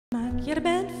Maak your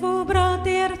bed for broad,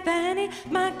 dear Thaney,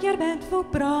 maak your bed for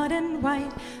broad and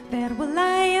white. There will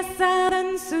lie a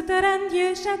southern suitor, and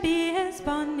you shall be his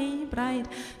bonny bride.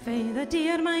 Father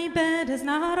dear, my bed is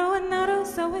narrow and narrow,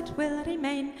 so it will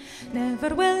remain.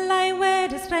 Never will I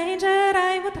wed a stranger,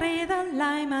 I would rather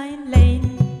lie my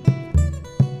lane.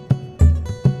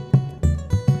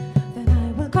 Then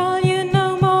I will call you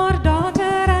no more daughter,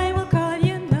 I will call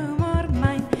you no more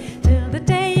mine. Till the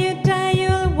day you die,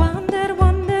 you'll wander,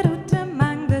 wander out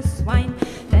among the swine.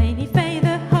 Thaney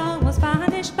father hall was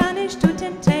banished, banished to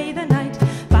tempt the night.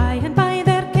 By and by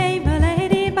there came a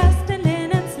lady, bust in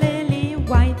linens lily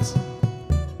white.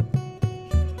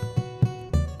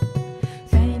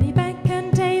 Thaney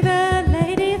beckoned the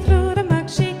lady, through the mug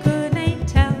she could not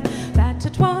tell that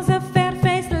it was a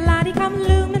fair-faced laddie come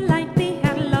looming like the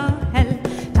hell of hell.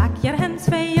 Tuck your hands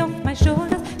fay off my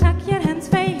shoulders, tuck your hands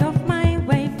fay off my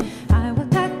way. I will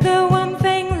tuck the one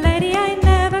thing, lady, I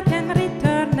never can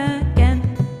return again.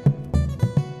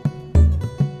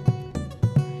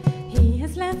 He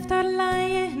has left her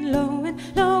lying low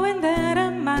and there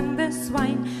among the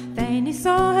swine. Thaney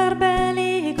saw her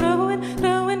belly growing,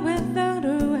 growing with the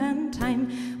ruined time.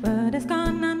 Word has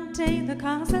gone unto the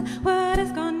castle, word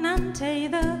has gone unto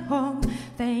the hall.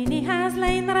 Thaney has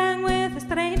lain wrang with a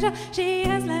stranger, she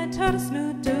has let her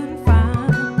snoodoon fall.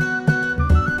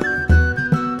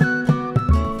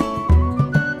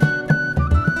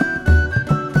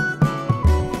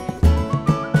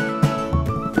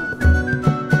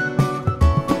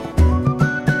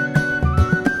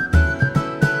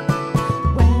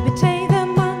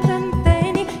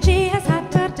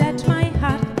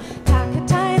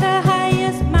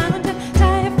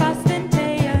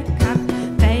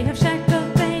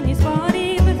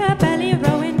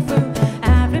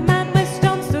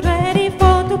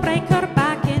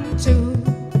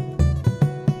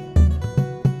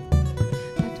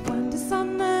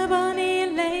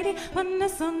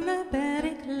 On the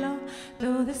barrack law,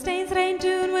 though the stains rain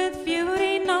down with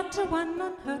fury, not a one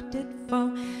unhurt did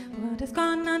fall. Word has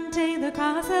gone unto the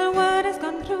castle, word has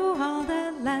gone through all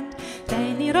the land.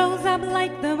 Thaney rose up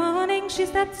like the morning, she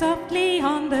stepped softly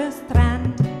on the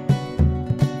strand.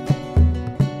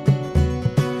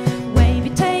 Wavy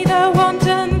tay the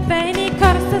wanton Thaney,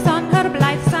 curses on her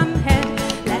blithesome head.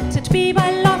 Let it be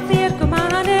by Lothier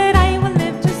commanded, I will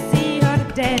live to see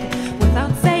her dead.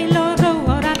 Without sail or row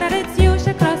or other, it's you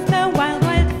shall cross the wild,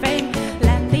 wild fame.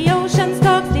 Let the ocean's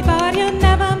dogs devour you,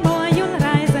 never more you'll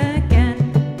rise again.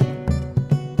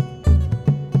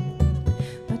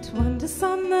 But wonders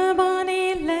on the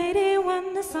bonny lady,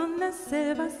 wonders on the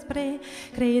silver spray.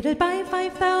 Cradled by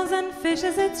 5,000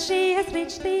 fishes, it's she has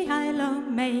reached the Isle of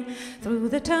May. Through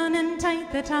the turning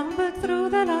tide that tumbled, through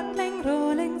the rattling,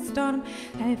 rolling storm,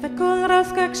 if at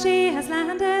Colroskirk she has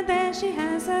landed, there she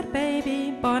has her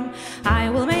baby born. I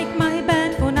will make my bed